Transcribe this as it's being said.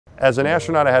As an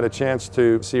astronaut, I had a chance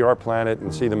to see our planet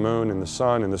and see the moon and the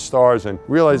sun and the stars and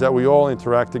realize that we all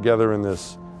interact together in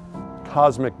this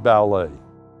cosmic ballet.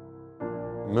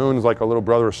 The moon is like a little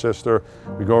brother or sister.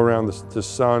 We go around the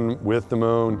sun with the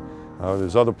moon.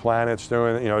 There's other planets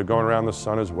doing, going around the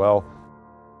sun as well.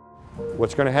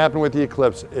 What's going to happen with the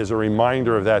eclipse is a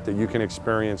reminder of that you can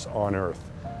experience on Earth.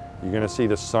 You're going to see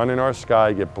the sun in our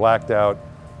sky get blacked out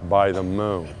by the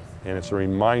moon. And it's a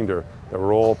reminder that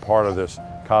we're all part of this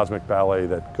cosmic ballet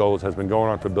that has been going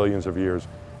on for billions of years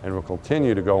and will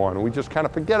continue to go on. And we just kind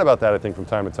of forget about that, I think, from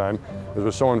time to time, because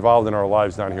we're so involved in our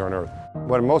lives down here on Earth.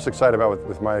 What I'm most excited about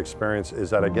with my experience is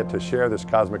that I get to share this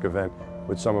cosmic event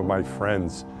with some of my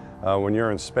friends. When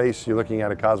you're in space, you're looking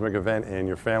at a cosmic event and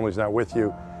your family's not with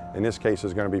you. In this case,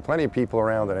 there's going to be plenty of people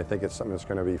around, and I think it's something that's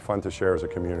going to be fun to share as a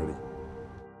community.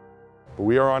 But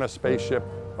we are on a spaceship,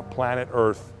 a planet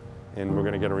Earth, and we're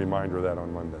going to get a reminder of that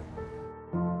on Monday.